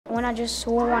When I just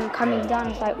saw one coming down,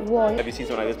 it's like, whoa. Have you seen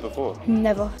something like this before?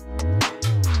 Never.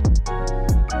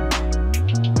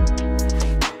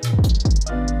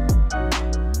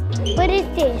 What is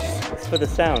this? It's for the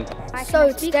sound.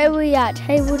 So today we're at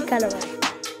Hayward Gallery.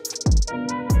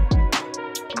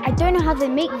 I don't know how they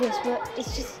make this, but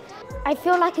it's just, I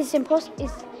feel like it's impossible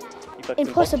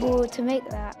to make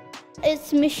that.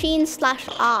 It's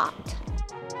machine/art.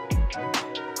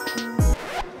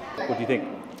 What do you think?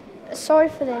 Sorry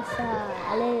for this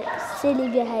silly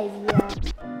behaviour.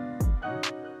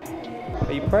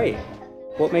 Are you pray?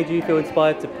 What made you feel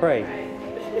inspired to pray?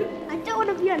 I don't want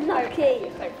to be unlucky.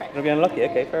 You want to be unlucky?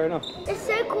 Okay, fair enough. It's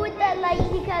so cool that like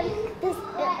you can just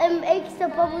makes the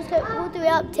bubbles go all the way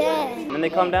up there. And they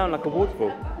come down like a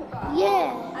waterfall.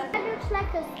 Yeah. That looks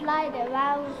like a slide, a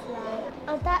round slide.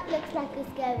 Oh, that looks like a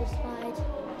scary slide.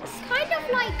 It's kind of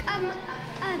like a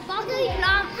bubble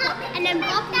plant and then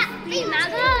bubbles beam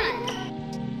out.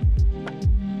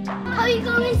 How you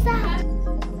going inside?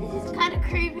 This is kind of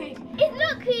creepy. It's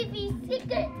not creepy, it's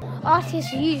good.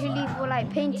 Artists usually for like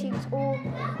paintings or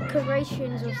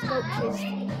decorations or sculptures.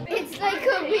 It's like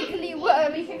a wiggly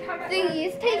worm thingy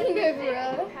is taking over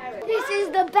her. This is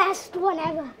the best one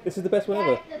ever. This is the best one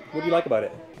ever. What do you like about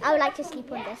it? I would like to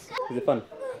sleep on this. Is it fun?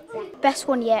 Best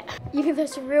one yet. Even though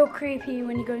it's real creepy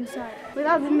when you go inside.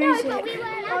 Without the music,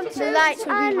 the lights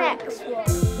will be next one.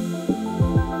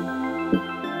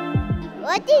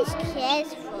 What is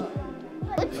chairs for?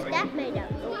 What's that made of?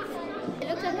 It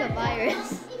looks like a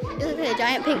virus. It looks like a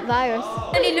giant pink virus.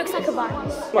 And it looks like a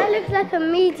virus. That looks like a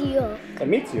meteor. A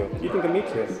meteor? You think a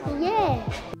meteor? Yeah.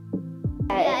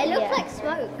 Yeah, it looks like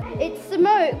smoke. It's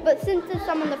smoke, but since there's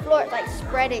some on the floor, it's like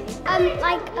spreading.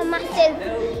 Like a massive,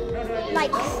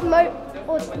 like smoke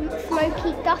or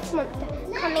smoky dust monster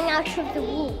coming out of the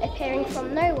wall, appearing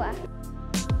from nowhere.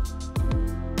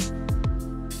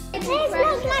 It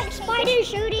looks like spiders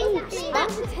shooting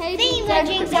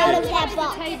thingy-majings out of their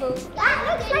butt. That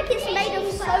looks like it's made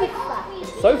of sofa.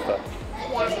 Sofa?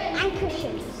 Yeah, and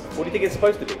cushions. What do you think it's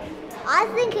supposed to be? I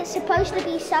think it's supposed to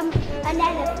be an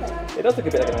elephant. It does look a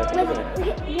bit like an elephant,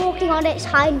 doesn't it? Walking on its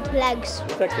hind legs.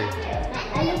 Exactly.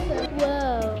 Elephant.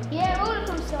 Whoa. Yeah, all of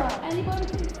them saw.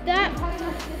 That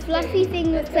fluffy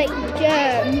thing looks like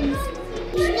germs.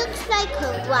 It looks like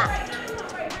a rat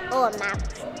or a mouse.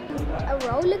 A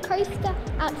roller coaster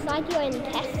outside your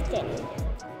intestine.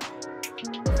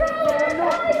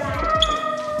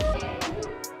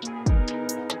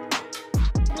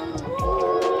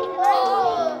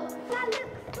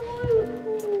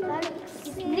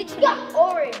 Literally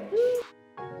orange.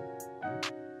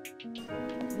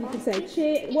 You can say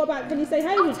cheer. What about, can you say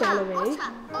Hayward Gallery?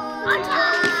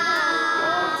 Otter.